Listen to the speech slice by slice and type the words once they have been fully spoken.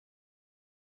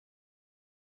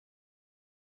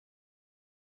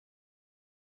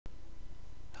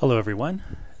Hello everyone.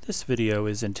 This video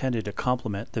is intended to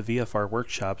complement the VFR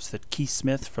workshops that Keith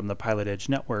Smith from the PilotEdge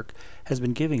network has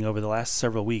been giving over the last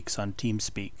several weeks on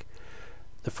TeamSpeak.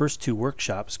 The first two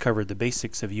workshops covered the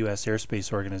basics of U.S.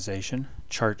 airspace organization,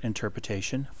 chart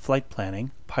interpretation, flight planning,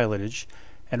 pilotage,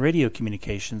 and radio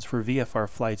communications for VFR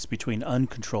flights between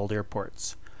uncontrolled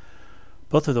airports.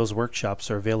 Both of those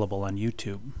workshops are available on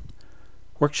YouTube.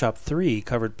 Workshop 3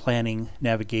 covered planning,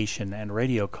 navigation, and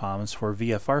radio comms for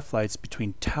VFR flights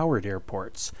between towered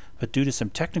airports, but due to some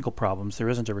technical problems there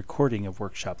isn't a recording of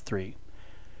Workshop 3.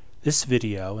 This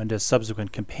video and a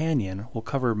subsequent companion will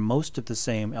cover most of the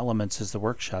same elements as the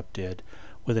workshop did,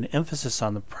 with an emphasis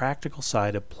on the practical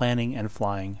side of planning and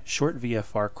flying short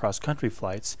VFR cross-country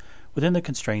flights within the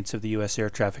constraints of the U.S. Air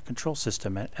Traffic Control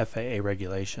System and FAA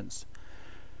regulations.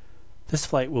 This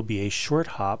flight will be a short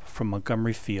hop from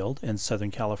Montgomery Field in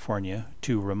Southern California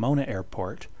to Ramona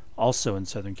Airport, also in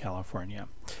Southern California.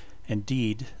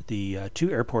 Indeed, the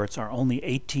two airports are only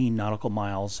 18 nautical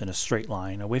miles in a straight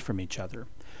line away from each other.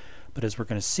 But as we're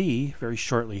going to see very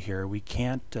shortly here, we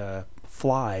can't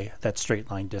fly that straight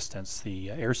line distance. The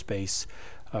airspace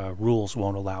rules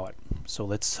won't allow it. So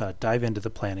let's dive into the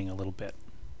planning a little bit.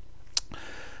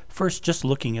 First, just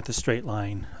looking at the straight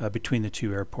line between the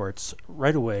two airports,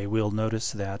 right away we'll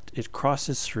notice that it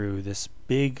crosses through this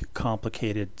big,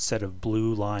 complicated set of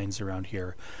blue lines around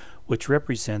here, which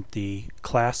represent the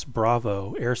Class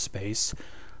Bravo airspace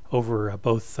over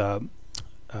both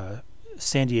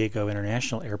San Diego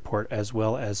International Airport as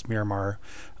well as Miramar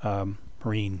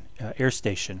Marine Air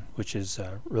Station, which is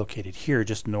located here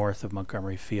just north of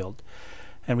Montgomery Field.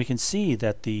 And we can see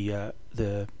that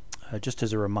just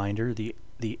as a reminder, the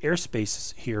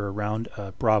airspace here around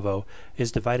Bravo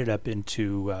is divided up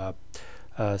into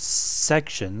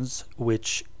sections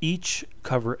which each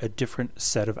cover a different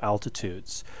set of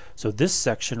altitudes. So this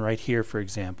section right here, for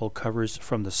example, covers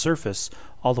from the surface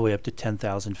all the way up to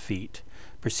 10,000 feet.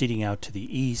 Proceeding out to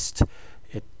the east,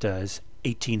 it does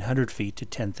 1,800 feet to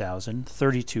 10,000,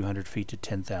 3,200 feet to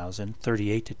 10,000,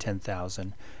 38 to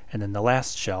 10,000, and then the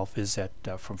last shelf is at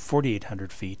from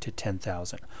 4,800 feet to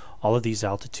 10,000. All of these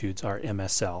altitudes are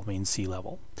MSL, mean sea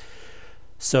level.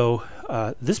 So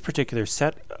this particular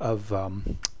set of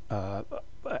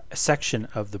section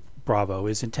of the Bravo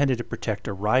is intended to protect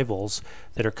arrivals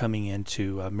that are coming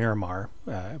into Miramar,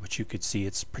 which you could see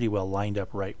it's pretty well lined up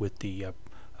right with the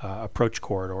approach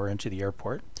corridor into the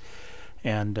airport.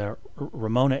 And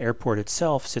Ramona Airport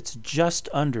itself sits just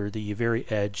under the very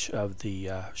edge of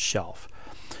the shelf.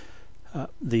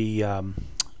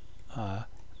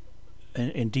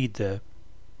 Indeed,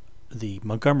 the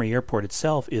Montgomery Airport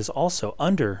itself is also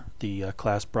under the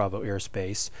Class Bravo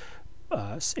airspace,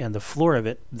 and the floor of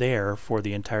it there for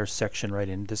the entire section right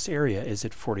in this area is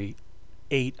at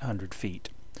 4,800 feet.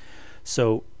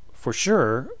 So for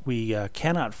sure, we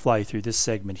cannot fly through this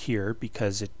segment here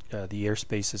because the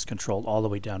airspace is controlled all the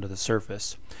way down to the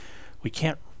surface. We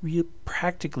can't,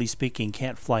 practically speaking,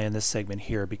 can't fly in this segment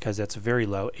here because that's very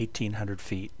low, 1,800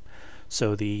 feet.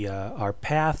 So our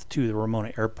path to the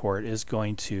Ramona Airport is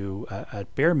going to,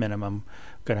 at bare minimum,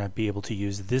 going to be able to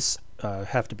use this,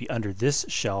 have to be under this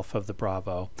shelf of the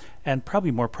Bravo, and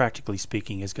probably more practically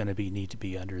speaking is going to need to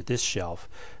be under this shelf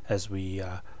as we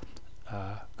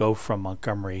go from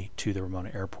Montgomery to the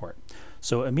Ramona Airport.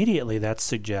 So immediately that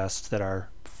suggests that our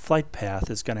flight path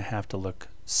is going to have to look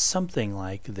something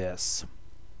like this.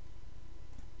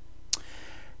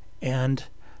 And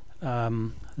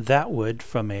that would,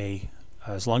 from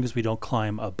as long as we don't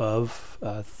climb above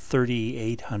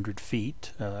 3,800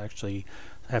 feet, actually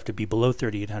have to be below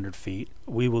 3,800 feet,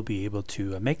 we will be able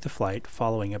to make the flight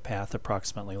following a path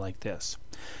approximately like this.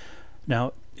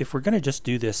 Now, if we're going to just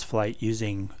do this flight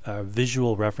using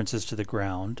visual references to the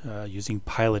ground, using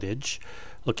pilotage,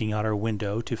 looking out our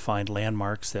window to find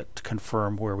landmarks that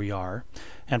confirm where we are,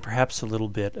 and perhaps a little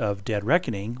bit of dead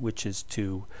reckoning, which is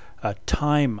to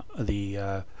time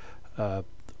the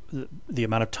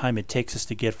amount of time it takes us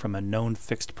to get from a known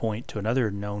fixed point to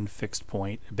another known fixed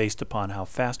point based upon how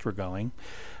fast we're going,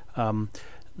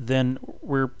 then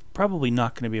we're probably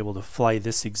not going to be able to fly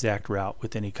this exact route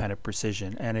with any kind of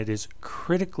precision, and it is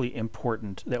critically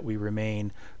important that we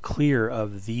remain clear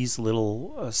of these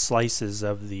little slices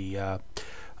of the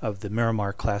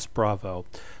Miramar Class Bravo.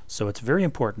 So it's very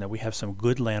important that we have some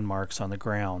good landmarks on the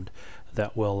ground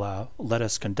that will let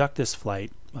us conduct this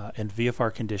flight in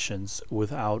VFR conditions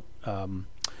without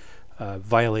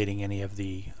violating any of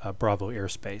the Bravo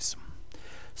airspace.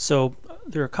 So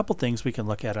there are a couple things we can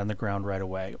look at on the ground right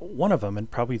away. One of them, and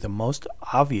probably the most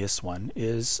obvious one,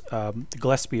 is the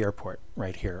Gillespie Airport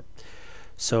right here.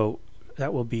 So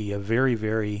that will be a very,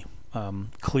 very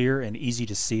clear and easy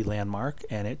to see landmark,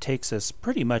 and it takes us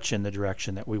pretty much in the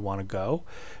direction that we want to go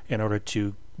in order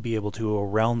to be able to go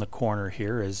around the corner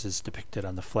here, as is depicted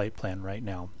on the flight plan right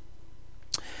now.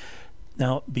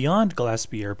 Now, beyond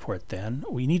Gillespie Airport then,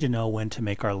 we need to know when to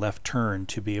make our left turn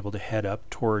to be able to head up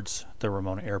towards the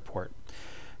Ramona Airport.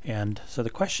 And so the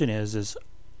question is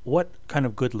what kind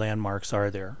of good landmarks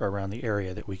are there around the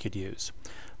area that we could use?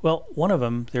 Well, one of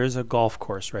them, there's a golf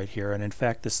course right here, and in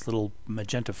fact this little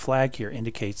magenta flag here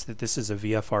indicates that this is a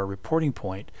VFR reporting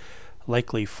point,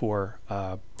 likely for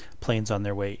planes on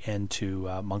their way into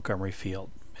Montgomery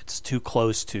Field. It's too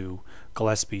close to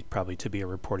Gillespie probably to be a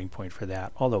reporting point for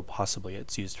that, although possibly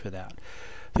it's used for that.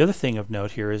 The other thing of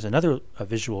note here is another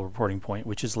visual reporting point,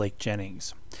 which is Lake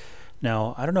Jennings.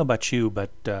 Now, I don't know about you, but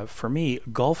for me,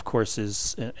 golf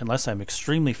courses, unless I'm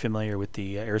extremely familiar with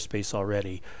the airspace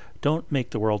already, don't make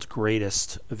the world's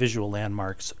greatest visual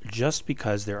landmarks just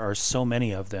because there are so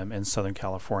many of them in Southern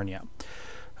California.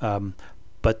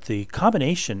 But the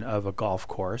combination of a golf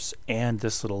course and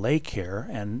this little lake here,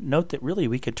 and note that really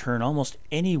we could turn almost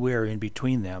anywhere in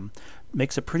between them,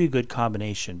 makes a pretty good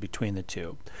combination between the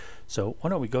two. So why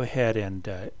don't we go ahead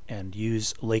and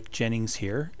use Lake Jennings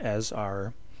here as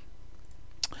our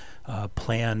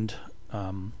planned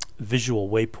visual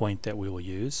waypoint that we will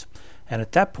use. And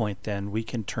at that point then we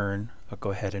can turn, go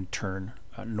ahead and turn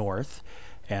north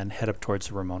and head up towards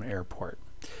the Ramona Airport.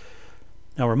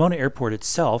 Now, Ramona Airport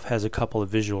itself has a couple of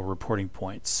visual reporting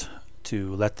points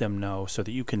to let them know, so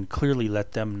that you can clearly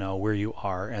let them know where you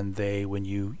are, and they, when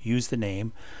you use the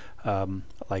name,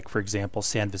 like for example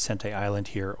San Vicente Island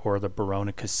here or the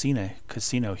Barona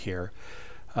Casino here,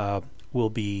 will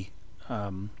be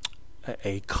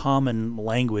a common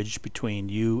language between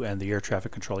you and the air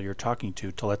traffic controller you're talking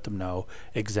to let them know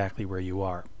exactly where you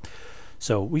are.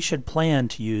 So we should plan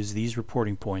to use these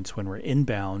reporting points when we're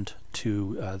inbound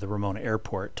to the Ramona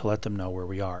Airport to let them know where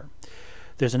we are.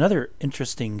 There's another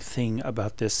interesting thing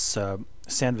about this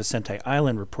San Vicente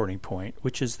Island reporting point,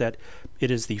 which is that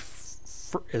it is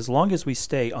as long as we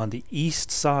stay on the east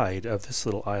side of this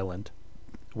little island,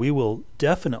 we will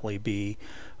definitely be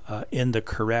in the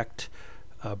correct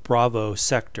Bravo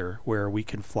sector, where we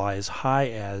can fly as high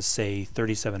as, say,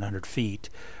 3,700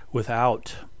 feet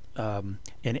without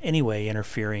in any way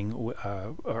interfering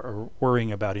or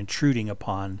worrying about intruding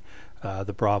upon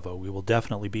the Bravo. We will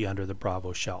definitely be under the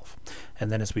Bravo shelf. And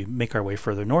then as we make our way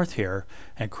further north here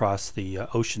and cross the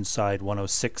Oceanside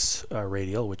 106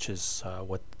 radial, which is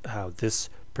how this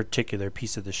particular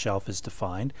piece of the shelf is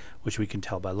defined, which we can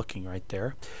tell by looking right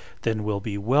there, then we'll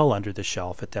be well under the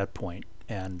shelf at that point.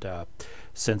 And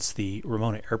since the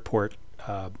Ramona Airport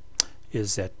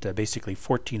is at basically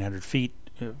 1,400 feet,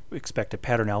 expect a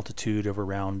pattern altitude of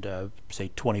around say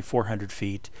 2,400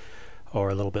 feet or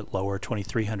a little bit lower,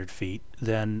 2,300 feet,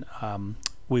 then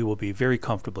we will be very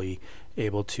comfortably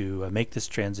able to make this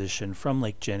transition from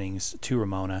Lake Jennings to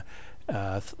Ramona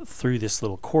through this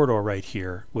little corridor right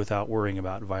here without worrying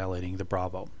about violating the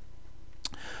Bravo.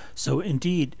 So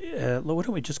indeed, why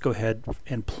don't we just go ahead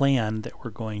and plan that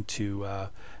we're going to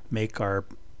make our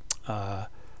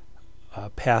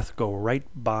path go right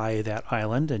by that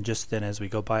island, and just then as we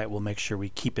go by it we'll make sure we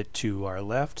keep it to our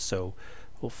left, so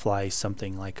we'll fly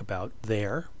something like about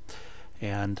there,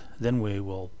 and then we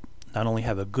will not only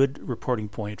have a good reporting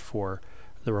point for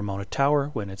the Ramona Tower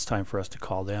when it's time for us to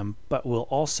call them, but we'll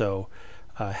also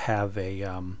have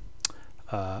a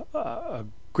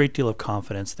great deal of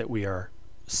confidence that we are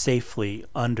safely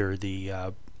under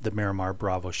the Miramar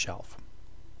Bravo shelf.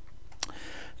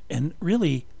 And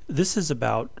really, this is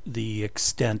about the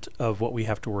extent of what we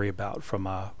have to worry about from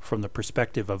the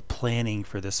perspective of planning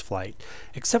for this flight,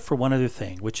 except for one other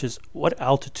thing, which is what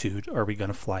altitude are we going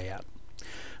to fly at?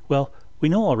 Well, we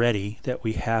know already that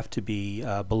we have to be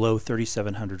below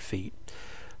 3,700 feet.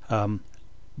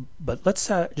 But let's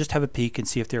just have a peek and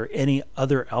see if there are any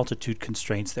other altitude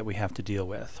constraints that we have to deal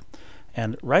with.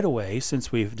 And right away,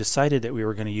 since we've decided that we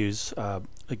were going to use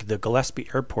the Gillespie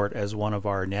Airport as one of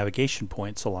our navigation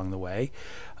points along the way,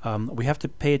 we have to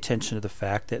pay attention to the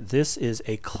fact that this is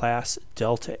a Class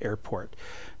Delta airport.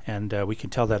 And we can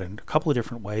tell that in a couple of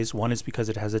different ways. One is because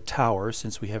it has a tower,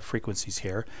 since we have frequencies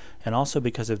here, and also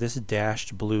because of this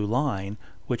dashed blue line,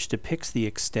 which depicts the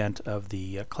extent of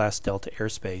the Class Delta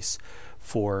airspace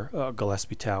for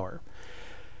Gillespie Tower.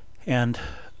 And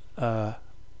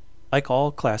like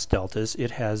all Class Deltas,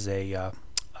 it has a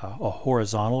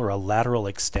horizontal or a lateral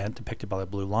extent depicted by the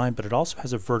blue line, but it also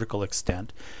has a vertical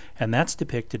extent, and that's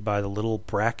depicted by the little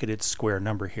bracketed square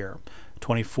number here,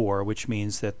 24, which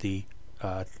means that the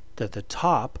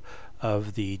top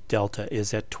of the delta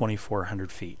is at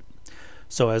 2,400 feet.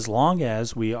 So as long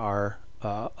as we are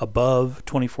above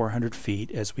 2,400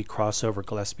 feet as we cross over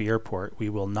Gillespie Airport, we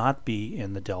will not be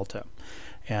in the Delta,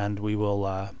 and we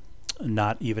will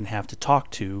not even have to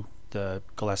talk to the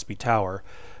Gillespie Tower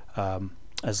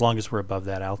as long as we're above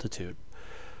that altitude.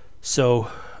 So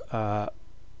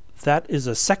that is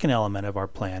a second element of our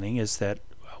planning, is that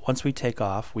once we take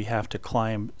off, we have to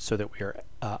climb so that we are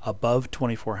above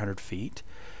 2,400 feet,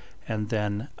 and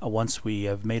then once we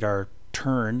have made our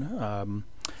turn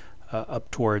up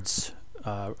towards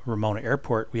Ramona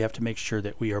Airport, we have to make sure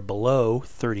that we are below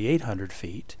 3,800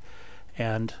 feet,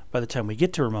 and by the time we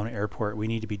get to Ramona Airport, we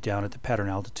need to be down at the pattern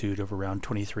altitude of around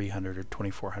 2,300 or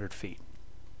 2,400 feet.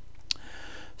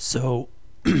 So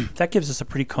that gives us a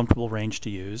pretty comfortable range to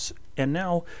use. And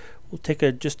now we'll take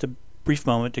just a brief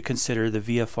moment to consider the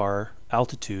VFR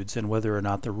altitudes and whether or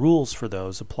not the rules for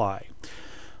those apply.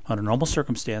 Under normal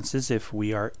circumstances, if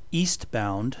we are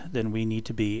eastbound, then we need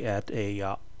to be at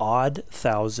a odd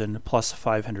 1,000 plus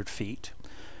 500 feet.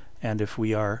 And if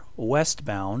we are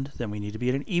westbound, then we need to be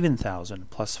at an even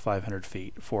 1,000 plus 500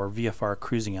 feet for VFR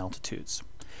cruising altitudes.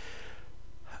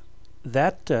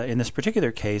 That, in this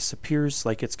particular case, appears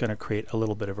like it's going to create a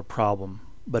little bit of a problem,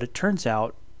 but it turns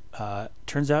out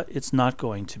it's not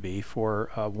going to be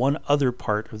for one other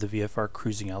part of the VFR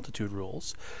cruising altitude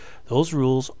rules. Those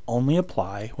rules only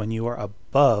apply when you are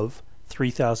above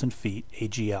 3,000 feet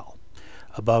AGL,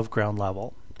 above ground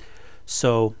level.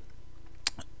 So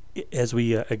as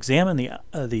we examine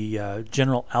the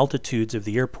general altitudes of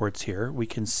the airports here, we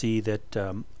can see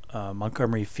that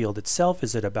Montgomery Field itself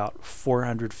is at about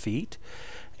 400 feet,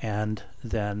 and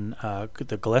then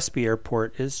the Gillespie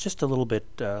Airport is just a little bit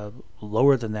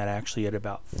lower than that, actually, at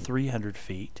about 300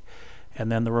 feet,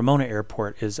 and then the Ramona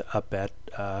Airport is up at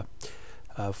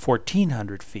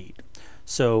 1,400 feet.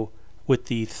 So with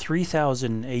the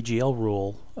 3,000 AGL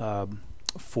rule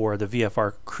for the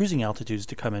VFR cruising altitudes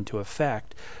to come into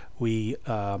effect, we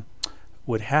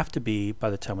would have to be,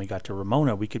 by the time we got to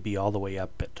Ramona, we could be all the way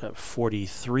up at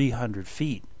 4,300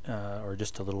 feet, or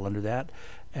just a little under that,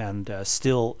 and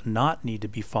still not need to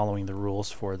be following the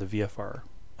rules for the VFR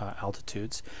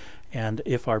altitudes. And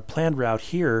if our planned route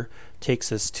here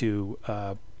takes us to,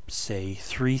 say,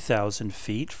 3,000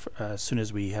 feet, as soon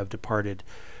as we have departed,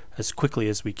 as quickly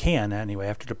as we can, anyway,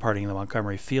 after departing the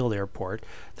Montgomery Field Airport,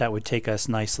 that would take us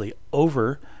nicely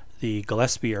over the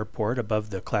Gillespie Airport above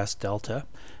the Class Delta,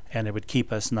 and it would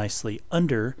keep us nicely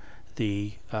under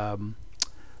the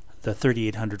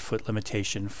 3,800 foot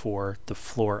limitation for the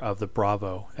floor of the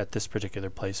Bravo at this particular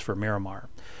place for Miramar.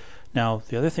 Now,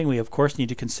 the other thing we of course need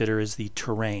to consider is the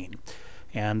terrain.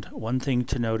 And one thing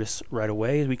to notice right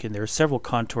away is there are several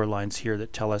contour lines here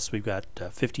that tell us we've got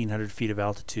 1,500 feet of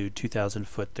altitude, 2,000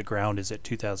 foot. The ground is at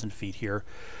 2,000 feet here.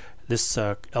 This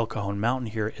El Cajon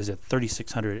Mountain here is at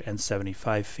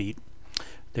 3,675 feet.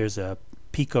 There's a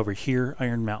peak over here,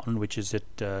 Iron Mountain, which is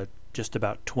at just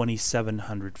about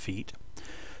 2,700 feet.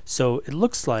 So it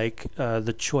looks like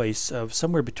the choice of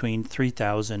somewhere between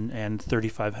 3,000 and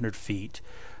 3,500 feet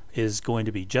is going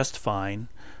to be just fine,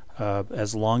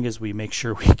 as long as we make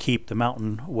sure we keep the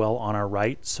mountain well on our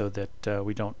right so that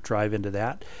we don't drive into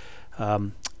that.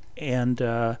 That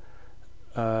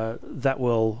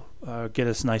will get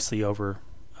us nicely over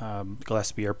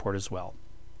Gillespie Airport as well.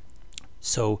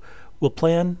 So we'll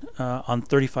plan on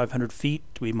 3,500 feet.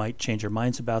 We might change our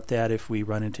minds about that if we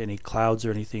run into any clouds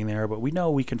or anything there, but we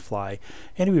know we can fly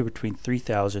anywhere between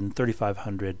 3,000 and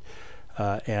 3,500,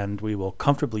 and we will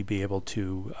comfortably be able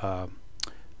to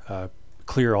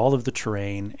clear all of the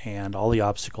terrain and all the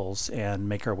obstacles and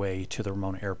make our way to the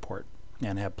Ramona Airport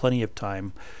and have plenty of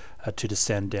time to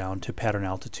descend down to pattern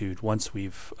altitude once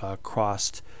we've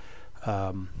crossed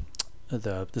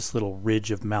this little ridge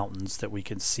of mountains that we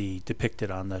can see depicted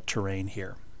on the terrain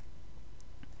here.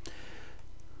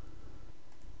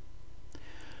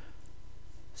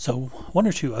 So one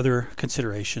or two other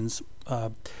considerations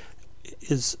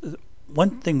is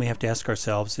one thing we have to ask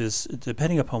ourselves is,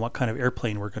 depending upon what kind of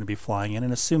airplane we're going to be flying in,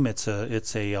 and assume it's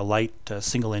a light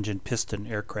single-engine piston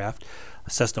aircraft, a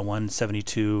Cessna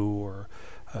 172 or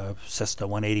Cessna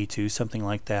 182, something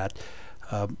like that.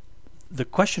 The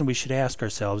question we should ask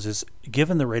ourselves is,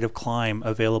 given the rate of climb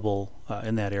available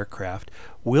in that aircraft,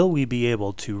 will we be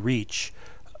able to reach,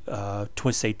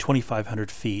 say,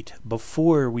 2,500 feet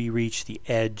before we reach the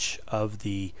edge of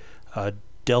the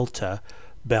delta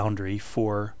boundary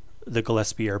for the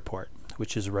Gillespie Airport,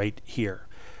 which is right here?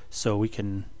 So we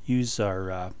can use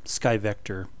our Sky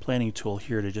Vector planning tool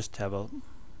here to just have a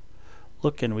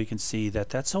look, and we can see that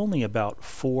that's only about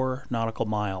 4 nautical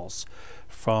miles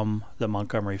from the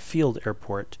Montgomery Field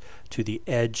Airport to the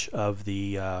edge of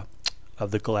the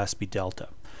Gillespie Delta.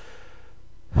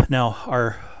 Now,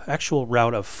 our actual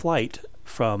route of flight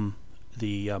from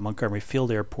the Montgomery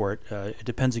Field Airport,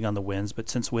 depending on the winds, but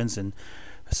since winds in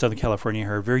Southern California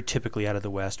are very typically out of the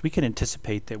west, we can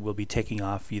anticipate that we'll be taking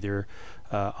off either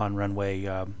on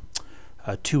runway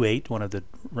 28, one of the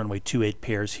runway 28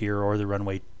 pairs here, or the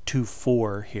runway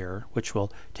 24 here, which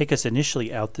will take us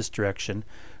initially out this direction.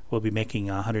 We'll be making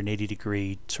a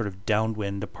 180-degree sort of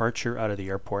downwind departure out of the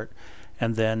airport,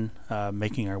 and then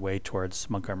making our way towards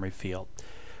Montgomery Field.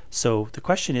 So the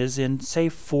question is, in say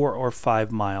 4 or 5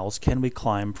 miles, can we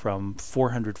climb from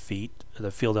 400 feet,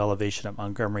 the field elevation at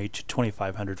Montgomery, to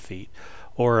 2,500 feet,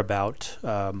 or about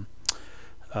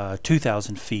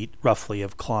 2,000 feet roughly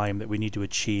of climb that we need to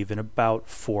achieve in about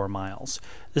 4 miles.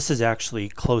 This is actually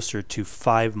closer to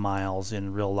 5 miles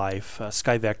in real life.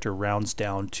 SkyVector rounds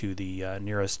down to the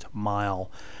nearest mile,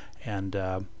 and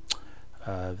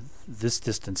this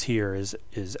distance here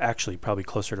is actually probably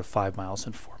closer to 5 miles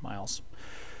than 4 miles.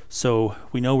 So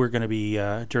we know we're going to be,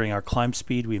 during our climb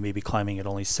speed, we may be climbing at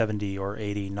only 70 or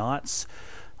 80 knots,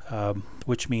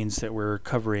 which means that we're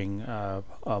covering a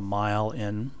mile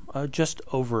in just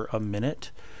over a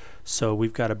minute. So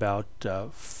we've got about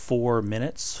 4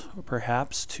 minutes,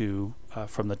 perhaps, to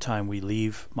from the time we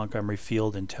leave Montgomery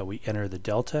Field until we enter the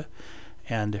Delta.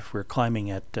 And if we're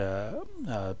climbing at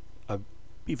a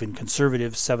even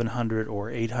conservative 700 or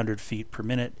 800 feet per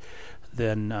minute,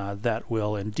 then that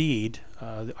will indeed,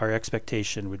 our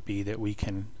expectation would be that we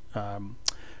can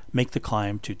make the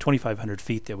climb to 2,500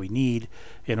 feet that we need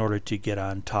in order to get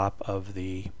on top of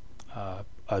the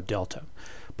Delta.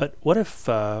 But what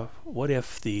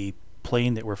if the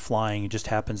plane that we're flying just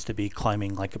happens to be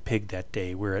climbing like a pig that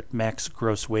day? We're at max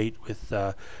gross weight with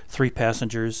 3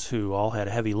 passengers who all had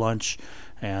a heavy lunch,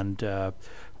 and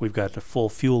we've got a full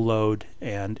fuel load,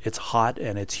 and it's hot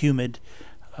and it's humid.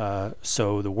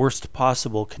 So the worst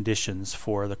possible conditions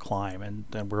for the climb,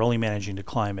 and we're only managing to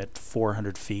climb at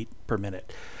 400 feet per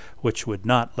minute, which would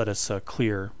not let us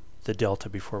clear the Delta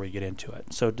before we get into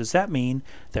it. So does that mean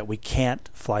that we can't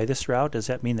fly this route? Does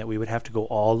that mean that we would have to go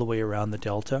all the way around the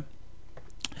Delta?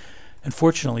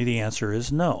 Unfortunately, the answer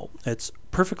is no. It's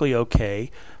perfectly okay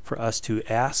for us to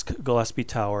ask Gillespie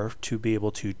Tower to be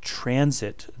able to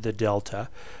transit the Delta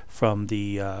from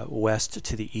the west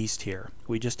to the east here.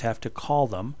 We just have to call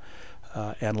them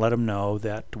and let them know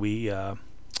that we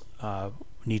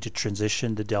need to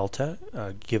transition the Delta,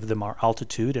 give them our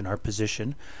altitude and our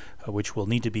position, which will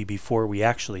need to be before we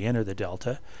actually enter the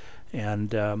Delta.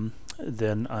 And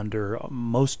then under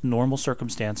most normal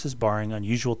circumstances, barring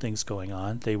unusual things going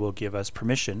on, they will give us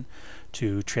permission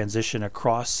to transition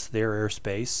across their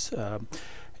airspace,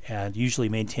 and usually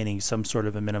maintaining some sort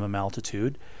of a minimum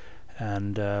altitude.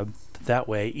 And that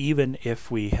way, even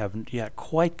if we haven't yet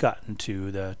quite gotten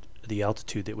to the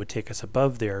altitude that would take us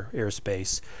above their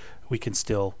airspace, we can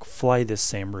still fly this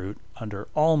same route under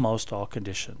almost all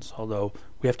conditions, although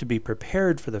we have to be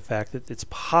prepared for the fact that it's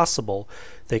possible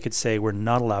they could say we're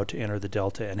not allowed to enter the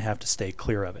Delta and have to stay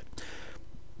clear of it.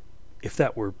 If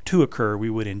that were to occur, we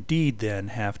would indeed then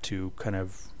have to kind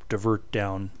of divert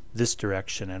down this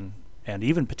direction and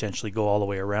even potentially go all the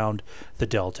way around the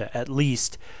Delta, at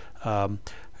least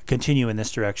continue in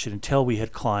this direction until we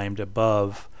had climbed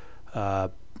above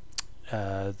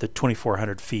the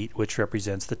 2,400 feet, which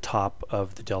represents the top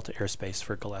of the Delta airspace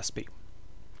for Gillespie.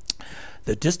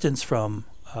 The distance from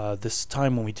this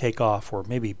time when we take off, or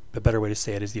maybe a better way to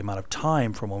say it is the amount of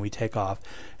time from when we take off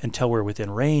until we're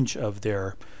within range of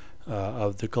their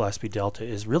of the Gillespie Delta,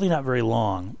 is really not very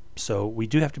long. So we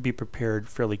do have to be prepared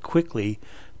fairly quickly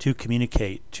to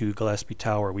communicate to Gillespie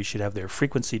Tower. We should have their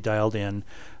frequency dialed in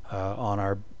on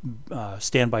our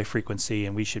standby frequency,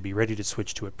 and we should be ready to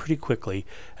switch to it pretty quickly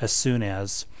as soon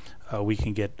as we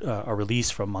can get a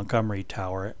release from Montgomery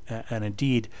Tower. And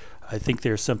indeed, I think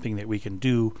there's something that we can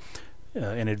do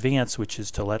in advance, which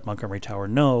is to let Montgomery Tower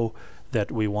know that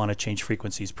we want to change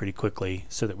frequencies pretty quickly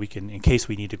so that we can, in case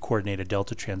we need to coordinate a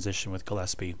Delta transition with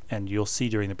Gillespie. And you'll see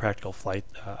during the practical flight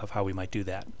of how we might do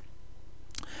that.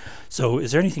 So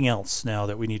is there anything else now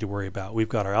that we need to worry about? We've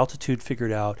got our altitude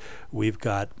figured out. We've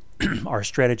got our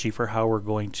strategy for how we're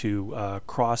going to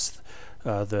cross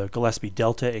the Gillespie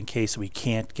Delta in case we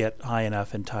can't get high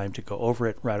enough in time to go over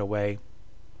it right away.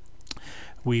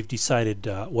 We've decided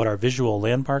what our visual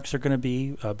landmarks are going to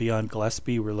be beyond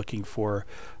Gillespie. We're looking for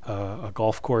a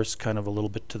golf course kind of a little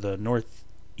bit to the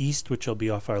northeast, which will be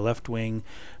off our left wing.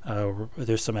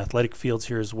 There's some athletic fields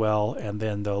here as well. And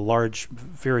then the large,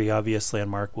 very obvious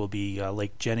landmark will be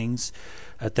Lake Jennings.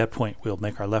 At that point, we'll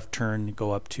make our left turn,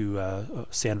 go up to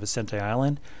San Vicente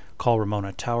Island, call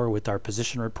Ramona Tower with our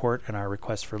position report and our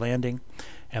request for landing.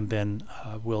 And then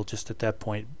we'll just at that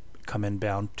point come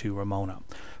inbound to Ramona.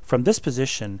 From this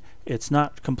position, it's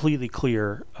not completely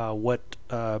clear what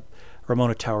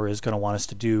Ramona Tower is going to want us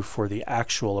to do for the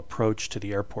actual approach to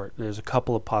the airport. There's a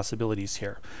couple of possibilities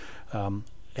here.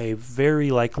 A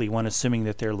very likely one, assuming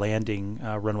that they're landing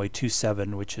runway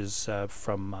 27, which is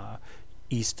from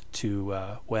east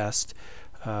to west.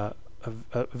 A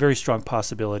very strong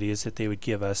possibility is that they would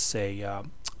give us a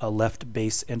left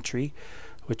base entry,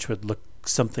 which would look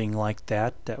something like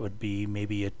that. That would be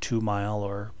maybe a 2-mile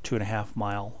or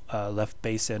 2.5-mile left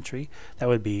base entry. That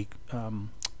would be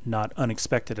not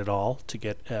unexpected at all to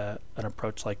get an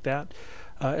approach like that.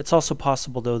 It's also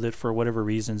possible, though, that for whatever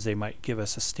reasons they might give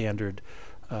us a standard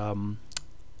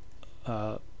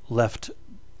left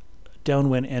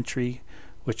downwind entry,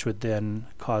 which would then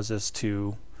cause us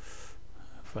to,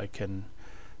 if I can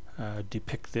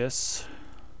depict this,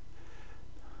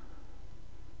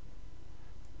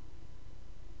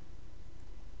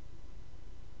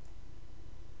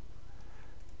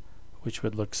 which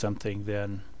would look something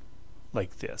then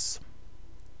like this.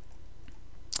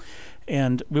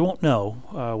 And we won't know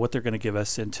what they're going to give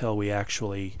us until we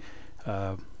actually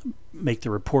make the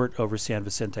report over San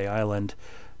Vicente Island,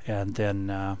 and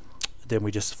then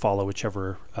we just follow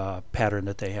whichever pattern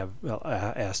that they have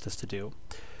asked us to do.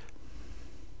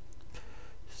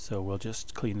 So we'll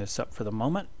just clean this up for the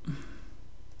moment.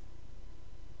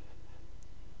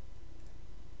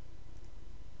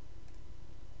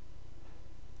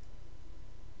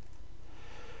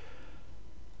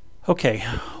 Okay,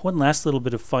 one last little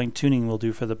bit of fine-tuning we'll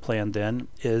do for the plan then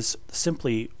is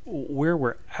simply where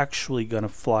we're actually going to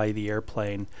fly the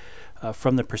airplane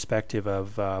from the perspective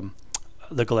of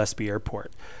the Gillespie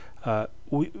Airport.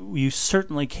 You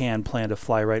certainly can plan to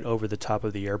fly right over the top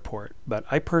of the airport, but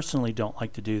I personally don't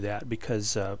like to do that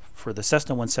because for the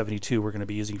Cessna 172 we're going to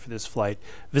be using for this flight,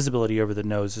 visibility over the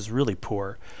nose is really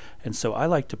poor. And so I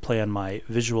like to plan my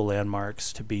visual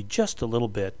landmarks to be just a little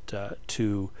bit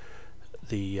to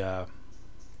the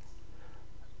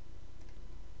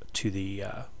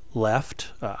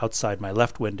left, outside my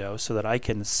left window, so that I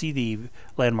can see the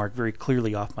landmark very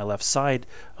clearly off my left side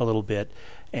a little bit,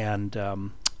 and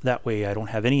that way I don't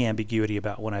have any ambiguity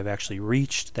about when I've actually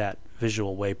reached that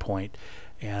visual waypoint,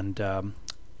 and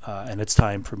it's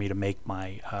time for me to make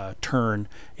my turn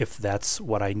if that's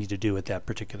what I need to do at that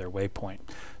particular waypoint.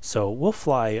 So we'll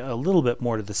fly a little bit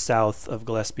more to the south of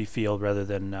Gillespie Field rather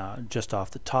than just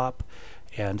off the top.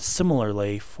 And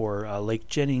similarly for Lake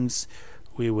Jennings,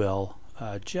 we will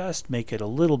just make it a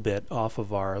little bit off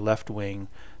of our left wing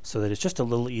so that it's just a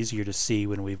little easier to see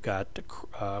when we've got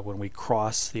when we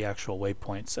cross the actual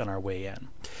waypoints on our way in.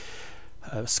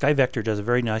 SkyVector does a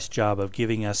very nice job of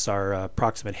giving us our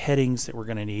approximate headings that we're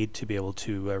going to need to be able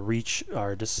to reach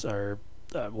our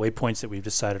waypoints that we've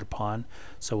decided upon.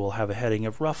 So we'll have a heading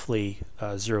of roughly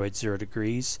 080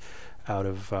 degrees out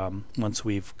of once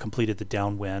we've completed the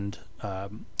downwind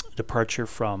departure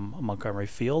from Montgomery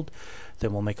Field.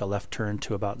 Then we'll make a left turn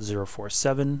to about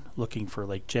 047 looking for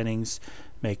Lake Jennings,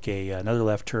 make another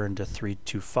left turn to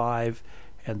 325,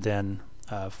 and then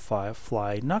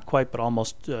fly not quite but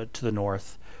almost to the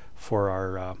north for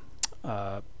our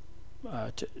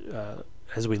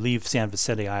as we leave San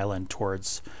Vicente Island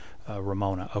towards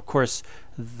Ramona. Of course,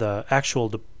 the actual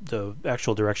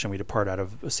direction we depart out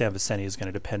of San Vicente is going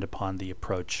to depend upon the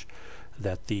approach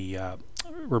that the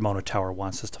Ramona Tower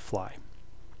wants us to fly.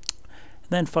 And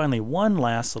then finally, one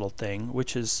last little thing,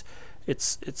 which is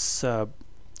since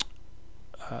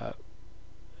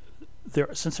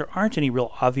there aren't any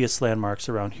real obvious landmarks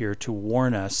around here to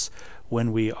warn us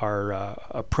when we are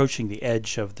approaching the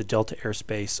edge of the Delta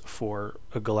airspace for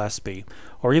Gillespie,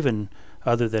 or even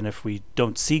other than if we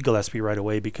don't see Gillespie right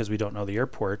away because we don't know the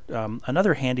airport.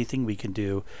 Another handy thing we can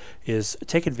do is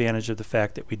take advantage of the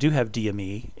fact that we do have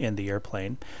DME in the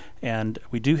airplane, and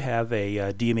we do have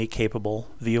a DME capable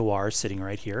VOR sitting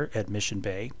right here at Mission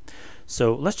Bay.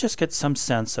 So let's just get some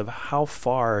sense of how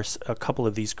far a couple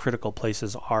of these critical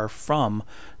places are from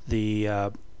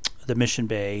the Mission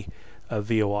Bay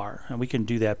VOR, and we can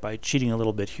do that by cheating a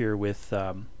little bit here with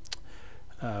the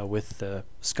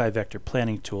SkyVector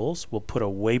planning tools. We'll put a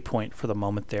waypoint for the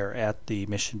moment there at the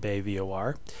Mission Bay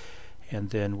VOR, and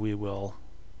then we will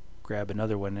grab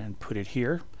another one and put it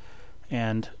here.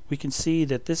 And we can see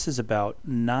that this is about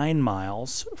 9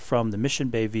 miles from the Mission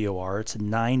Bay VOR. It's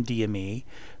 9 DME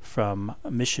from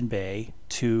Mission Bay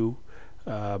to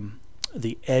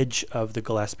the edge of the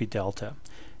Gillespie Delta.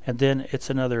 And then it's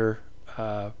another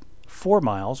 4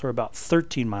 miles, or about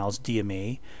 13 miles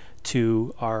DME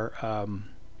to our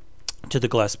to the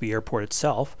Gillespie Airport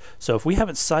itself. So if we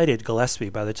haven't sighted Gillespie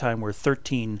by the time we're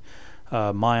 13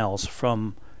 miles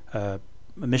from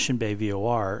Mission Bay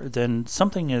VOR, then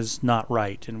something is not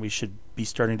right, and we should be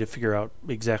starting to figure out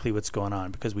exactly what's going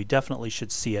on, because we definitely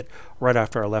should see it right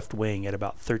after our left wing at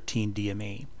about 13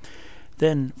 DME.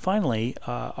 Then finally,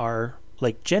 our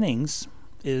Lake Jennings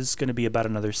is going to be about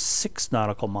another 6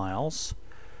 nautical miles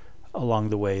along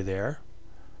the way there.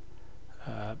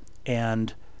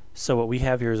 And so what we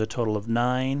have here is a total of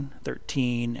 9,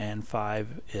 13, and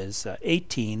 5 is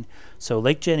 18. So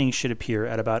Lake Jennings should appear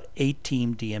at about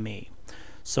 18 DME.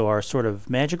 So our sort of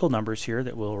magical numbers here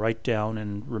that we'll write down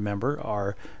and remember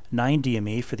are 9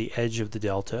 DME for the edge of the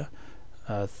delta,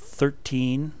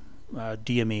 13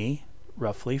 DME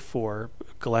roughly for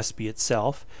Gillespie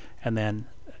itself, and then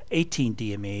 18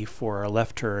 DME for our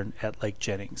left turn at Lake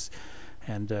Jennings.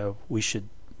 And we should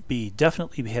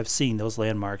definitely have seen those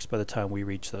landmarks by the time we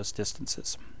reach those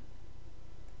distances.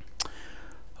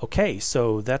 Okay,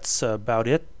 so that's about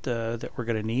it that we're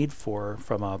going to need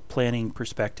from a planning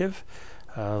perspective.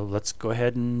 Let's go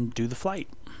ahead and do the flight.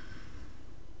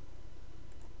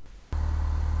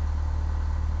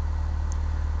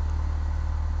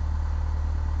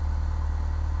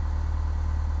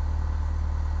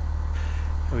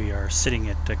 We are sitting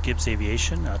at Gibbs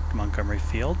Aviation at Montgomery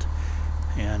Field,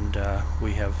 and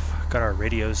we have got our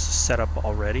radios set up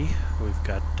already.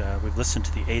 We've listened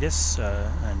to the ATIS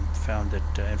and found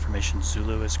that information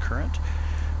Zulu is current.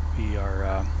 We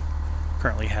are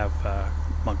currently have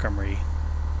Montgomery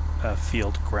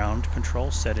Field ground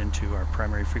control set into our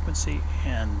primary frequency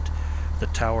and the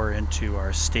tower into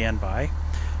our standby.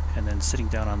 And then sitting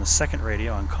down on the second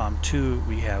radio on COM 2,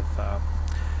 we have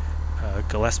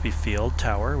Gillespie Field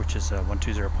tower, which is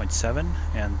 120.7,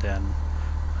 and then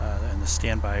in the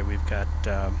standby we've got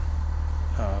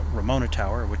Ramona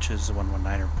tower, which is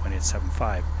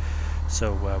 119.875.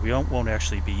 So we won't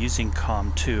actually be using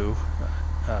COM 2,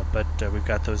 but we've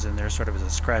got those in there sort of as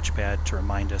a scratch pad to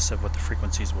remind us of what the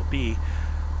frequencies will be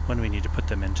when we need to put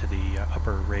them into the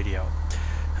upper radio.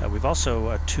 We've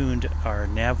also tuned our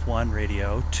NAV1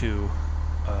 radio to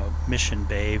Mission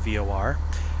Bay VOR,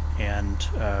 and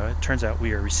it turns out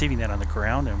we are receiving that on the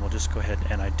ground, and we'll just go ahead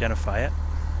and identify it.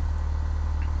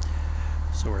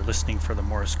 So we're listening for the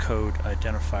Morse code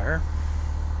identifier.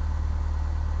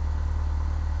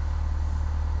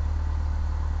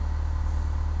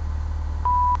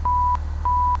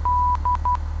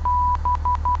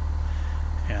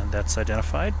 And that's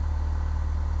identified.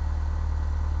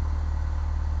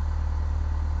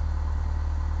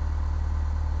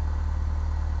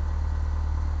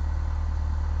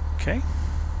 Okay.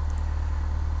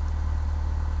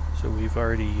 So we've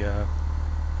already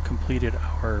completed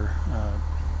our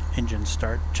engine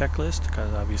start checklist,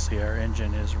 because obviously our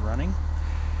engine is running.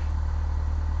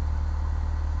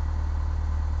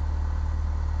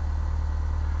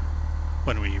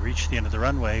 When we reach the end of the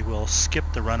runway, we'll skip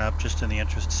the run-up just in the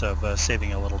interests of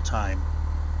saving a little time.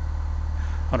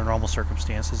 Under normal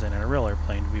circumstances and in a real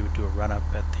airplane, we would do a run-up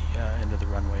at the end of the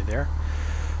runway there.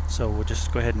 So we'll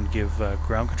just go ahead and give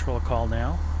ground control a call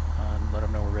now, and let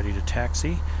them know we're ready to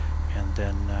taxi, and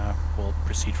then we'll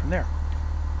proceed from there.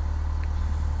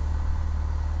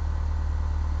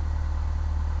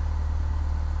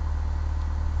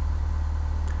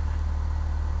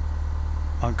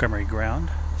 Montgomery ground,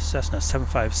 Cessna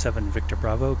 757 Victor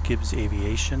Bravo, Gibbs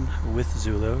Aviation with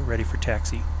Zulu, ready for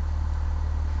taxi.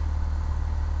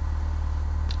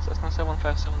 Cessna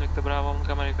 757 Victor Bravo,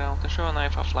 Montgomery ground, to show an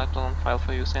IFR flight plan on file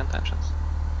for use and intentions.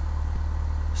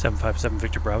 757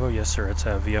 Victor Bravo, yes sir, it's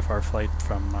a VFR flight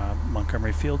from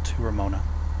Montgomery Field to Ramona.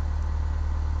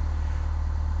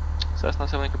 Cessna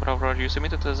 7 Victor Bravo, Roger, you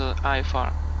submitted as an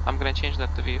IFR. I'm gonna change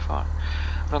that to VFR.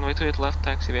 Runway 28 left,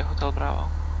 taxi via Hotel Bravo.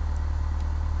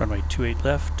 Runway 28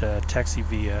 left, taxi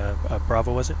via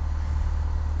Bravo, was it?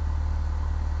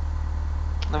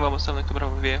 November 7 Victor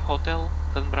Bravo via Hotel,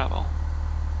 then Bravo.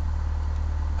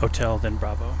 Hotel, then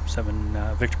Bravo.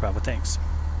 7 Victor Bravo, thanks.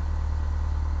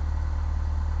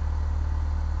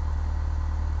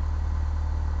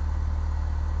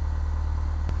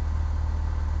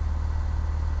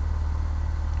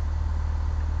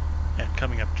 And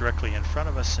coming up directly in front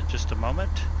of us in just a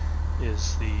moment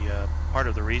is the part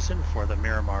of the reason for the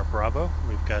Miramar Bravo.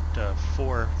 We've got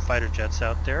 4 fighter jets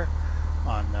out there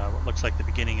on what looks like the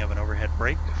beginning of an overhead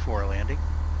break for a landing.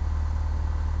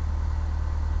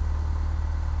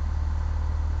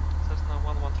 Cessna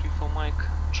 1134 Mike,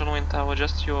 John Wind Tower,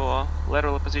 just your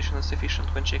lateral position is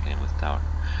sufficient when checking in with tower.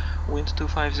 Wind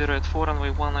 250 at 4,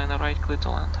 runway 19 right, clear to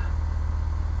land.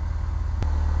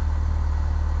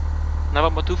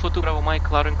 November 242 Bravo Mike,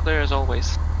 loud and clear as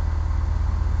always.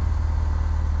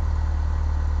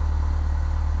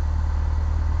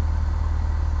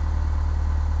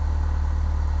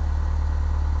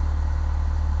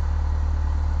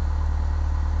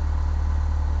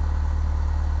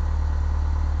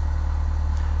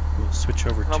 switch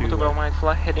over Number to ground right,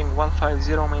 fly heading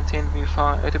 150, maintain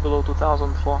VFR at below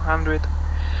 2400.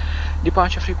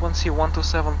 Departure frequency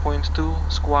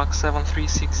 127.2, squawk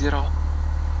 7360.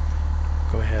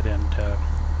 Go ahead and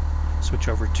switch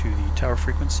over to the tower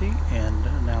frequency and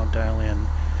now dial in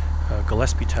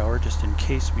Gillespie Tower just in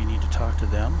case we need to talk to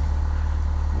them.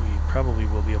 We probably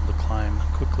will be able to climb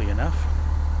quickly enough.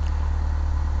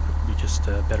 It would be just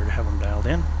better to have them dialed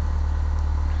in.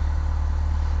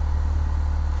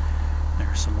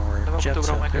 There's some more jets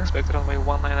out there. Expect runway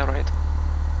 19 right.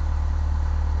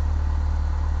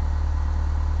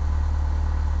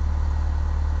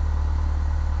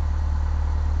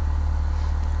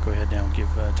 Go ahead now and give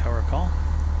tower a call.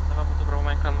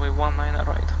 Runway 19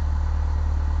 right.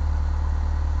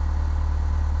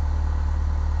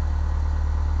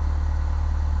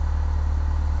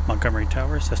 Montgomery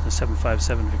Tower, Cessna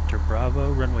 757 Victor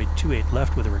Bravo, runway 28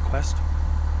 left with a request.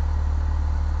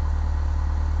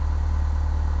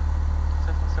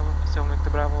 Cessna 7 Victor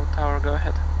Bravo Tower, go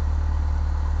ahead.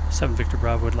 7 Victor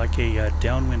Bravo would like a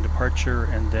downwind departure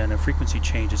and then a frequency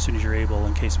change as soon as you're able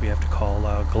in case we have to call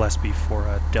Gillespie for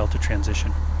a Delta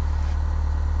transition.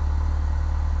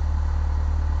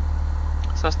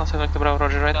 Cessna 7 Victor Bravo,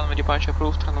 roger, right on departure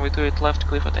approved, runway 28 left,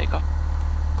 clear for takeoff.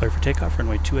 Clear for takeoff,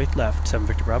 runway 28 left, 7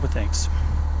 Victor Bravo, thanks.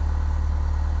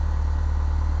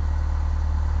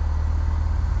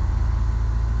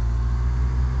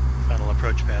 Final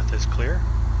approach path is clear.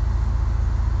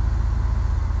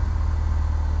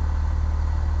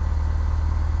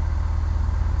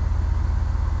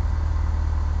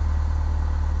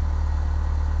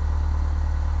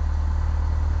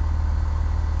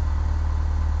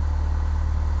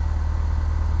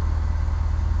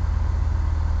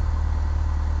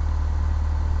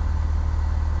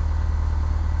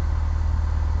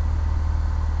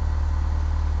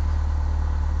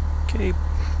 Okay,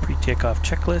 pre-takeoff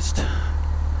checklist.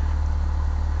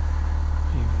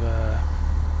 We've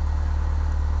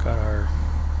got our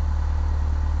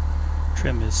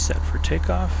trim is set for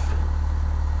takeoff.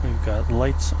 We've got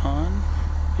lights on.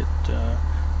 Get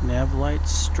nav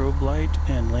lights, strobe light,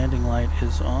 and landing light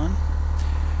is on.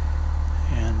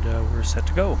 And we're set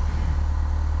to go.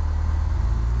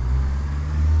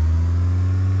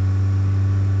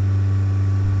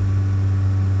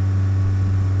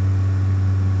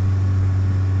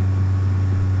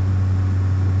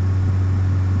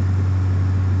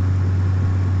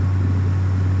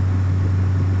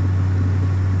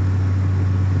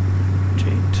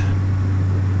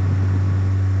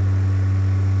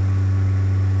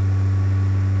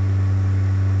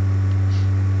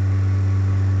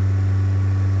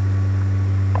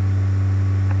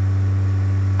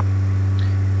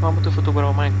 To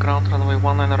Bravo Mike, ground runway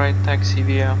 19 right, taxi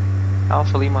via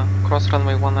Alpha Lima, cross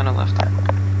runway 19 left.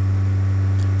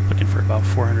 Looking for about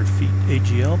 400 feet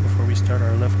AGL before we start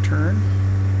our left turn.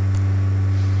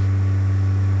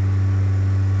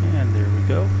 And there we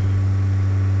go.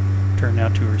 Turn now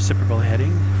to reciprocal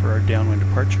heading for our downwind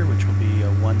departure, which will be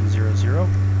 100.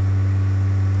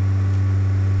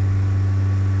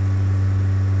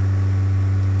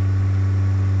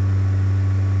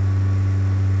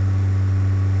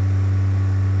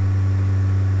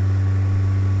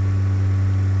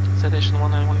 Citation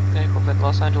 191 takeoff at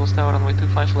Los Angeles Tower, runway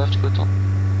 25 left, Pluton.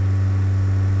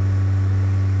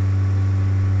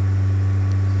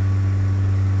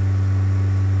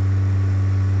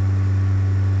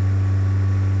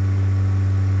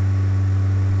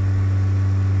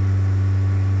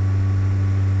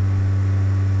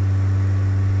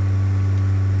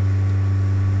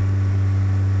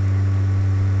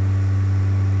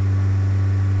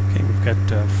 Okay, we've got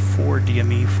 4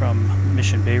 DME from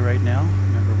Mission Bay right now.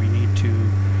 Remember, we need to...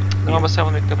 Number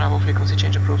 7 Victor Bravo, frequency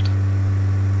change approved.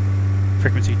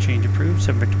 Frequency change approved,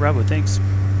 7 Victor Bravo, thanks.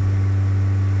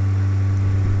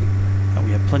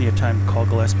 We have plenty of time to call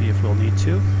Gillespie if we'll need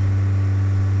to.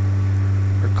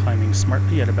 We're climbing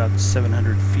smartly at about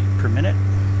 700 feet per minute.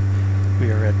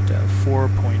 We are at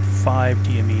 4.5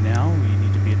 DME now. We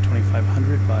need to be at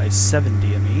 2500 by 7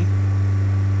 DME.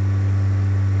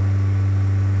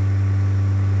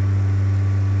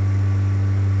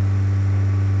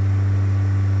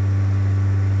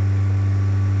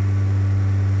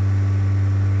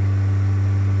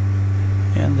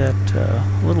 And that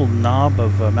little knob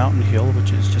of Mountain Hill,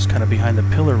 which is just kind of behind the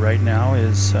pillar right now,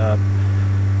 is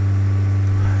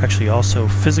actually also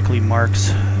physically marks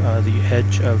the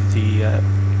edge of the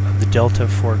delta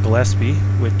for Gillespie,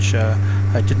 which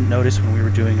I didn't notice when we were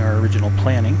doing our original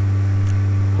planning.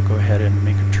 We'll go ahead and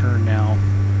make a turn now.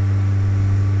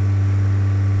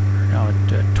 We're now at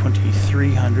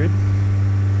 2300.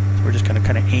 So we're just going to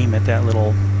kind of aim at that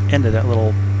little end of that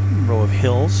little row of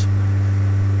hills,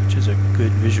 which is a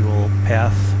good visual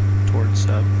path towards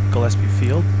Gillespie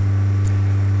Field.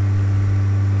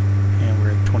 And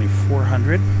we're at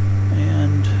 2400,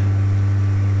 and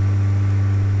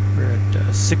we're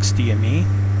at 6 DME.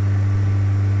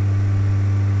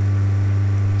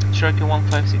 Cherokee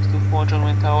 15624, John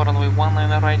Wayne Tower, runway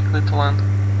 19 right, clear to land.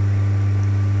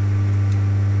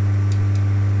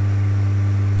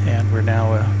 And we're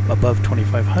now above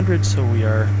 2500, so we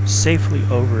are safely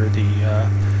over the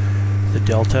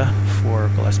delta for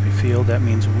Gillespie Field. That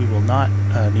means we will not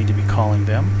need to be calling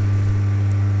them.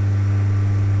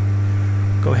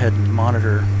 Go ahead and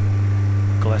monitor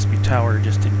Gillespie Tower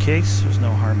just in case. There's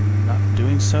no harm in not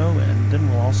doing so. And then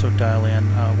we'll also dial in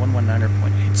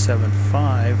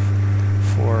 119.875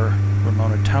 for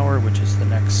Ramona Tower, which is the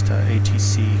next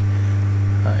ATC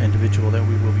individual that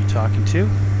we will be talking to.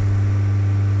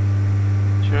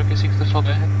 Cherokee 64, go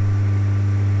ahead.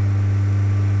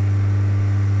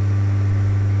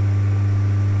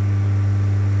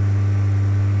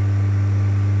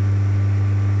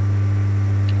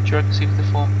 Cherokee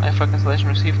 64, IFR cancellation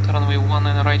received, runway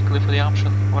 19 right, clear for the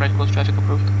option, right close traffic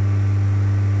approved.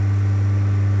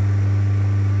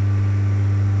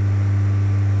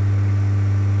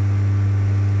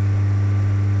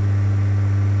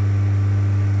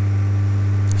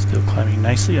 Still climbing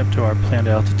nicely up to our planned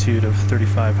altitude of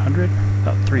 3,500,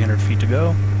 about 300 feet to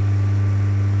go.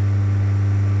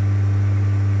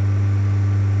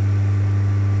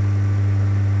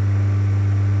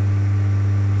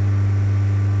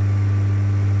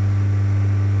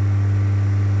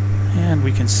 And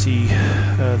we can see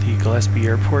the Gillespie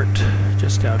Airport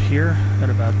just out here at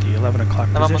about the 11 o'clock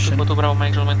position.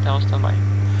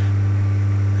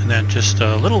 And then just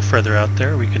a little further out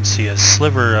there, we can see a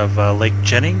sliver of Lake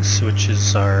Jennings, which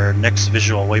is our next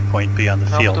visual waypoint beyond the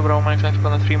field. Traffic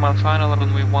on the 3-mile final,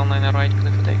 runway 19 right,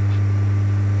 clear for takeoff.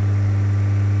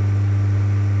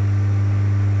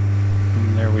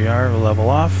 And there we are, we'll level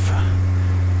off,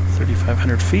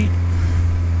 3,500 feet.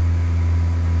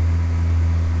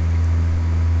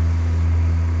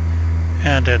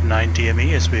 And at 9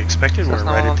 DME, as we expected, we're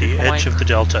right at the edge of the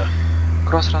delta.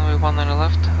 Cross runway 19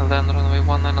 left, then runway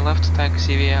 19 left,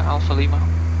 taxi via Alpha Lima.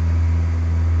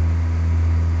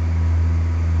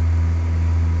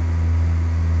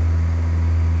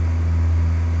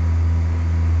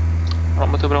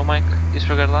 Romeo to Bravo Mike,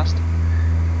 disregard last.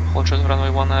 Hold short runway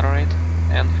 19 right,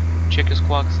 and check your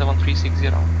squawk 7360.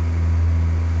 Oh,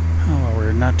 well,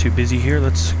 we're not too busy here.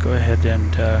 Let's go ahead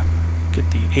and get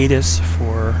the ATIS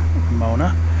for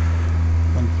Ramona,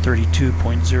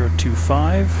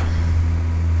 132.025.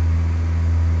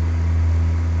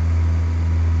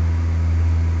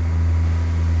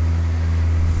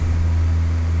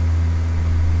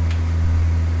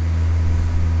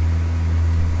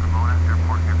 Ramona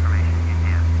Airport information,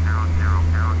 India 0000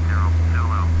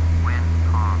 Zulu, wind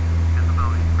calm,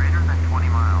 visibility greater than 20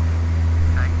 miles,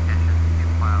 sky conditions, deep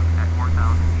clouds at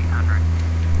 4,800,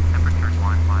 temperature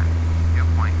climb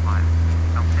 2.5,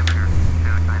 altimeter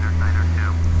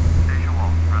 2902, visual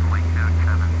runway 27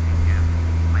 in use,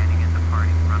 landing and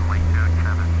departing runway 27.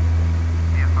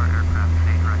 VFR aircraft in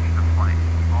a direction of flight,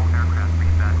 all aircraft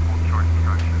feedback hold short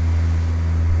instructions.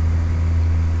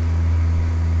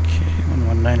 Okay,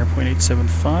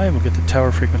 119.875. We'll get the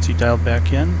tower frequency dialed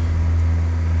back in.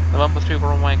 November 3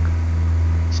 Bravo Mike,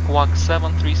 squawk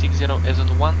 7360 as in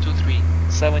 123,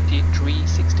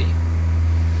 7360.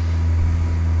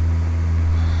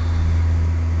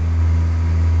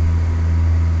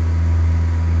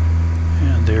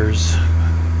 And there's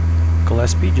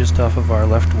Gillespie just off of our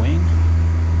left wing.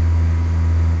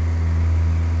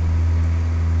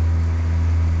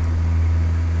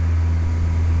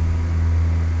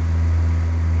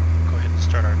 Go ahead and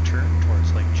start our turn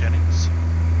towards Lake Jennings.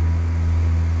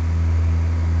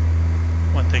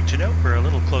 One thing to note, we're a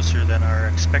little closer than our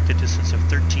expected distance of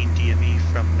 13 DME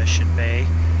from Mission Bay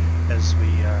as we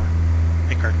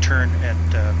make our turn at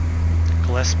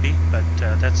Gillespie, but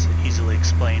that's easily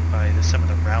explained by some of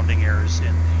the rounding errors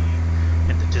in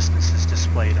the distances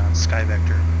displayed on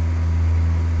SkyVector.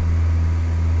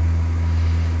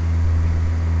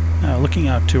 Now, looking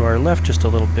out to our left just a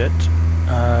little bit,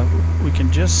 we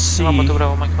can just see out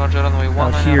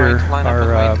here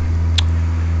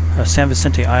our San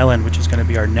Vicente Island, which is going to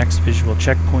be our next visual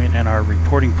checkpoint and our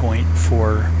reporting point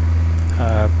for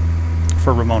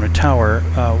Ramona Tower.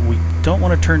 We don't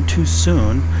want to turn too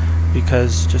soon,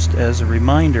 because just as a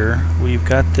reminder, we've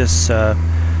got this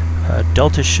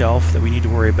delta shelf that we need to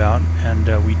worry about, and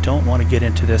we don't want to get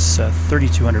into this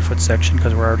 3,200 foot section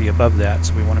because we're already above that,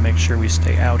 so we want to make sure we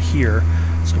stay out here.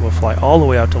 So we'll fly all the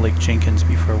way out to Lake Jenkins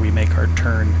before we make our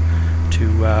turn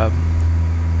to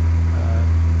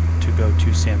go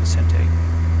to San Vicente.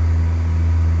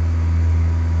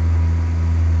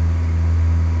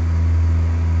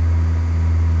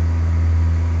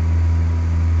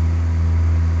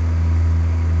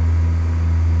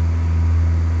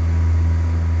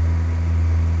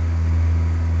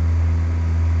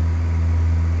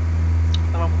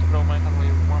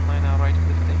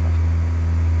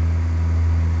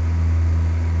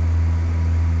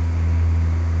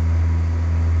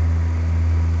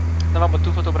 November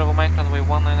 2 Photo Bravo Mike, runway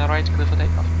 19 right, clear for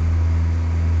takeoff.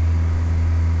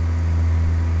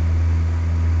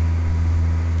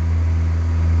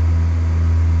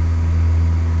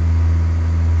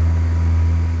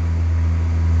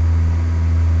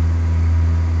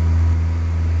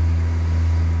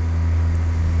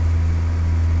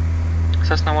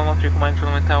 Cessna 113 Mike,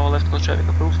 runway tower left, close traffic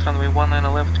approved, runway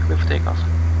 19 left, clear for takeoff.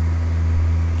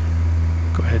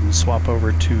 Go ahead and swap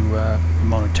over to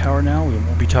Ramona Tower now. We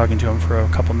won't be talking to him for a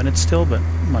couple minutes still, but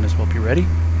might as well be ready.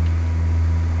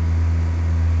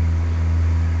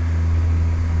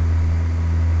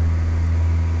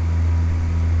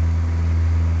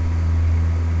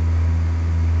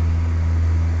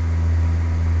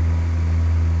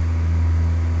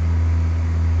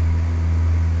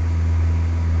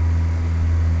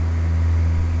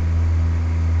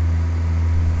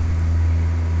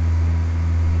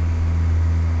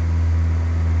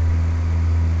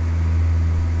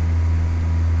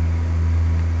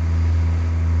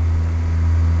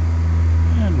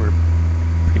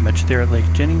 There at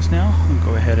Lake Jennings now. We'll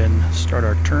go ahead and start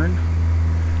our turn.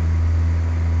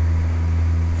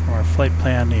 From our flight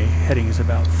plan, the heading is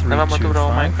about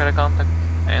 325. Mike, contact,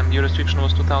 and your restriction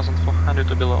was 2,400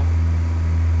 or below.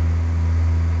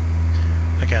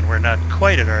 Again, we're not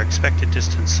quite at our expected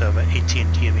distance of 18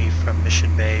 TME from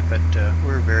Mission Bay, but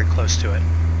we're very close to it.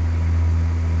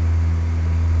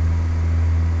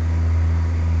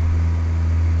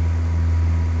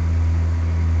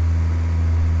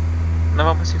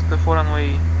 November 64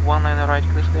 runway 19 right,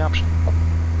 clear for the option.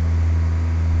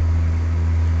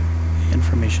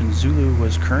 Information Zulu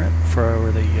was current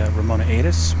for the Ramona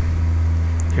Airport.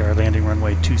 They are landing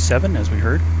runway 27 as we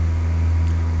heard.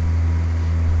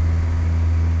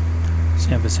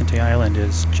 San Vicente Island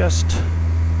is just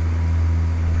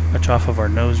much off of our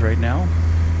nose right now.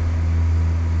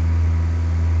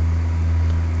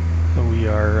 So we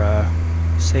are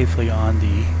safely on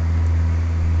the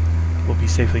we'll be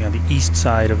safely on the east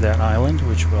side of that island,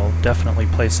 which will definitely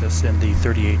place us in the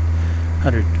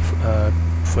 3,800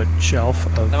 foot shelf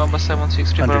of November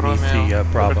 763 underneath the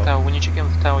Bravo. Tower. When you check in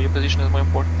with the tower, your position is more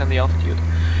important than the altitude.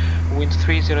 Wind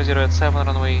 300 at 7,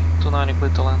 runway 29, clear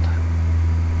to land.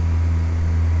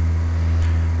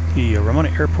 The Ramona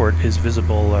Airport is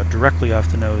visible directly off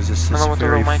the nose. This is a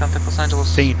very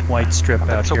faint white strip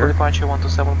out here. Departure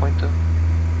 127.2.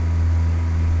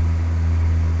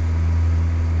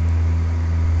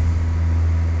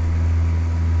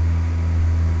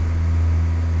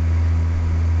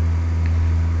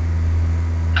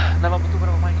 November 2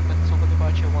 Bravo Mike, but so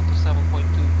departure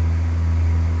 127.2.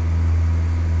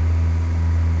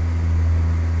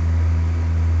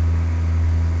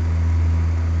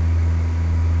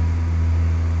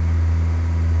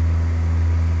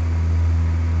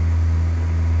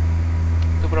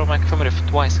 Bravo Mike, affirmative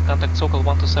twice, contact Sokol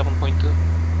 127.2.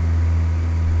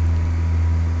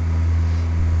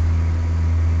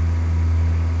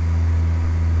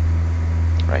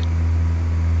 Right.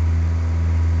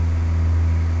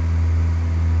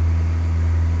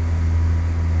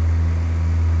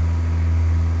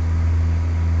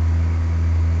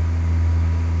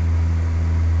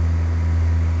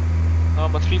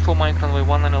 Number 3 full Mike, runway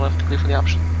 19 left, clear for the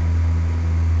option.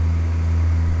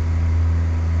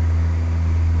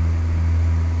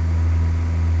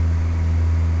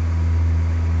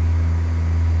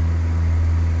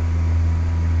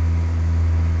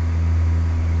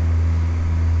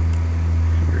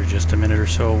 Just a minute or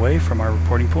so away from our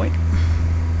reporting point.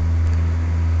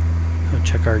 We'll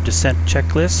check our descent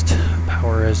checklist.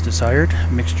 Power as desired.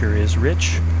 Mixture is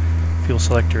rich. Fuel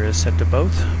selector is set to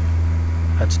both.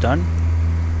 That's done.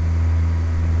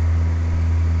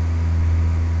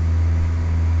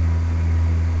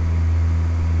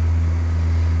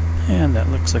 And that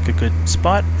looks like a good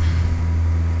spot.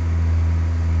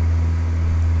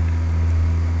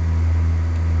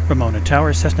 Ramona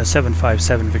Tower, Cessna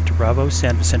 757 Victor Bravo,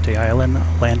 San Vicente Island,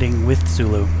 landing with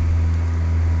Zulu.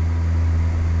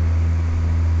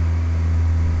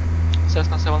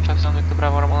 Cessna 757 Victor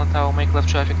Bravo, Ramona Tower, make left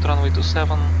traffic to runway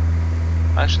 27.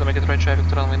 Actually, make it right traffic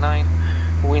to runway 9.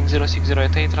 Wind 060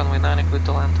 at 8, runway 9, clear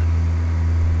to land.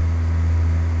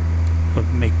 We'll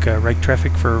make right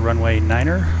traffic for runway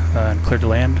 9er and clear to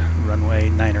land runway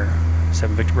 9er.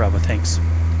 7 Victor Bravo, thanks.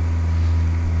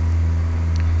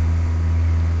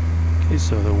 Okay,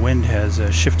 so the wind has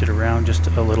shifted around just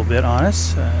a little bit on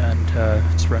us,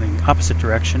 and it's running opposite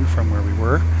direction from where we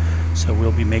were. So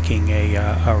we'll be making a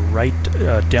right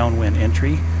downwind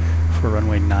entry for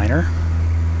runway 9er,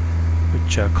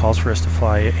 which calls for us to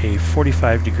fly a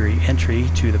 45-degree entry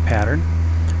to the pattern.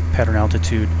 Pattern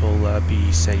altitude will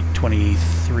be, say,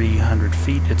 2,300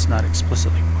 feet. It's not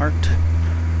explicitly marked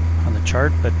on the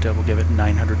chart, but we'll give it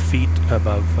 900 feet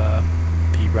above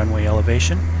the runway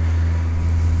elevation.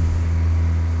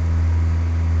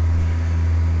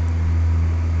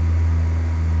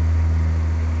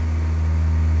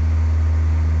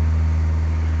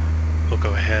 We'll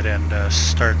go ahead and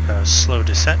start a slow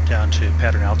descent down to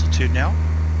pattern altitude now.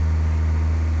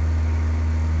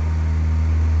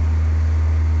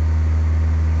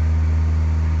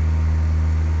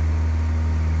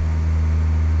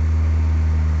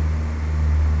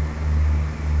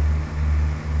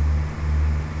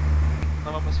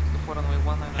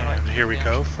 And here we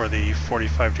go for the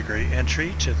 45-degree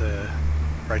entry to the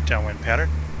right downwind pattern.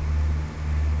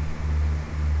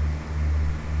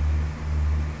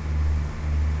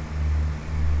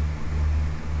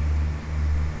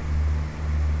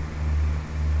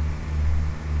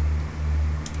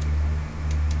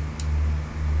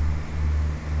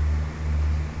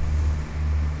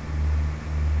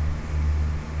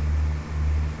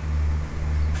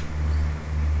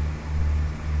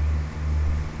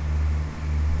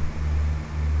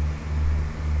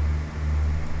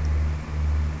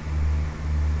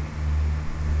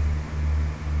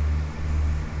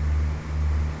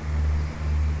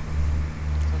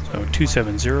 So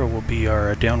 270 will be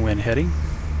our downwind heading.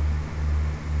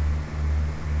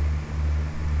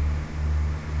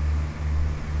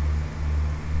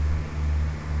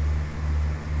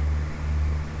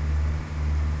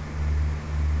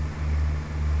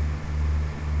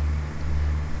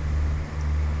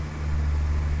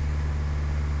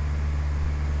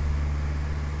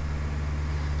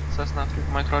 Cessna 3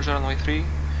 Mike Roger, runway 3,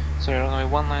 sorry, runway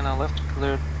 19 left,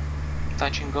 clear,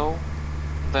 touch and go,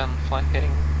 then flight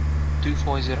heading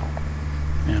 240.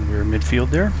 And we're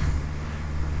midfield there.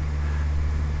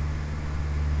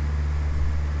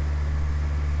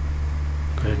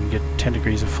 Go ahead and get 10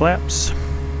 degrees of flaps.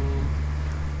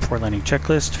 Before landing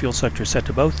checklist, fuel selector set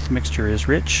to both, mixture is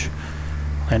rich,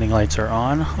 landing lights are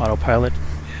on, autopilot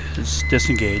is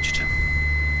disengaged.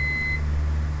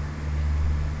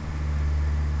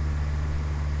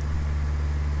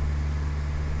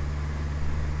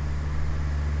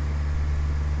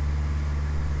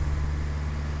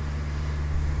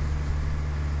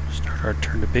 Start our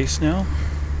turn to base now.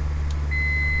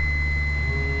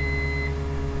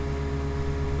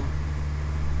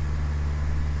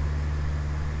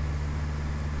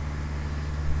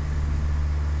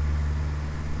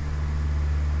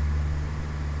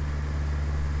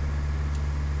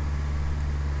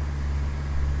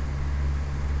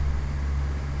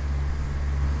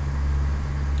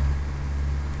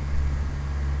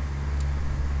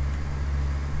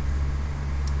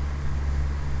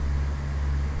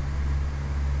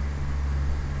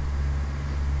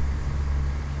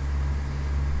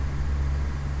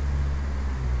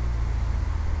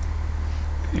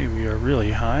 Okay, we are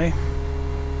really high.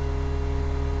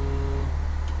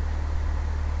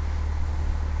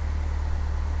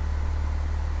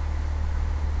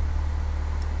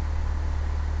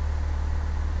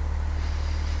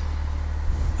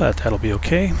 But that'll be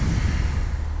okay.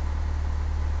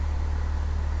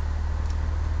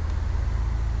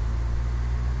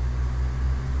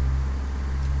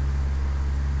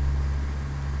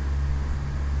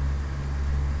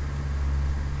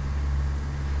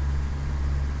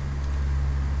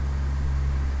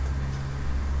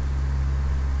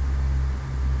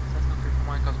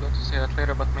 I was going to say that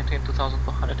later, but maintain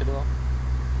 2,400 to below.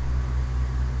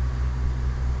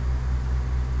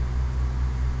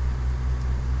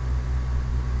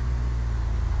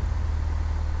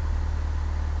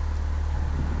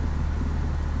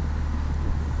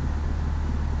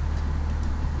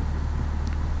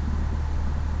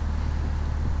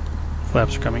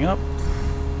 Flaps are coming up.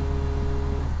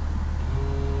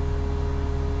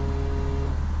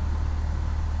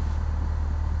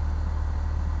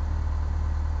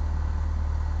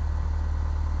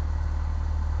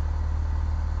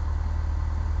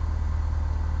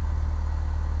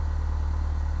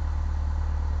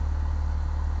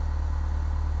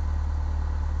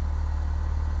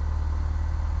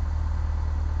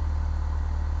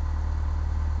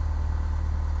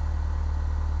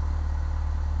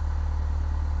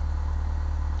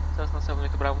 17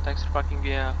 Victor Bravo, taxi parking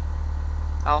via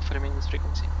Alpha, remain this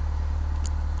frequency.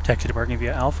 Taxi to parking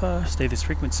via Alpha, stay this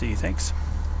frequency, thanks.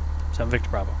 7 Victor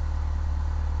Bravo.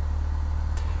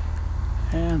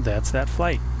 And that's that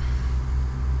flight.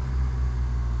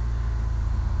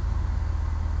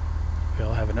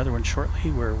 We'll have another one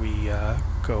shortly where we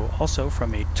go also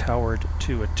from a towered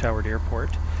to a towered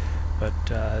airport. But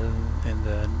in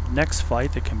the next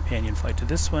flight, the companion flight to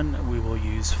this one, we will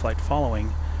use flight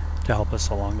following to help us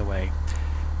along the way.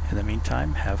 In the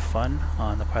meantime, have fun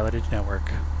on the PilotEdge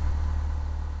network.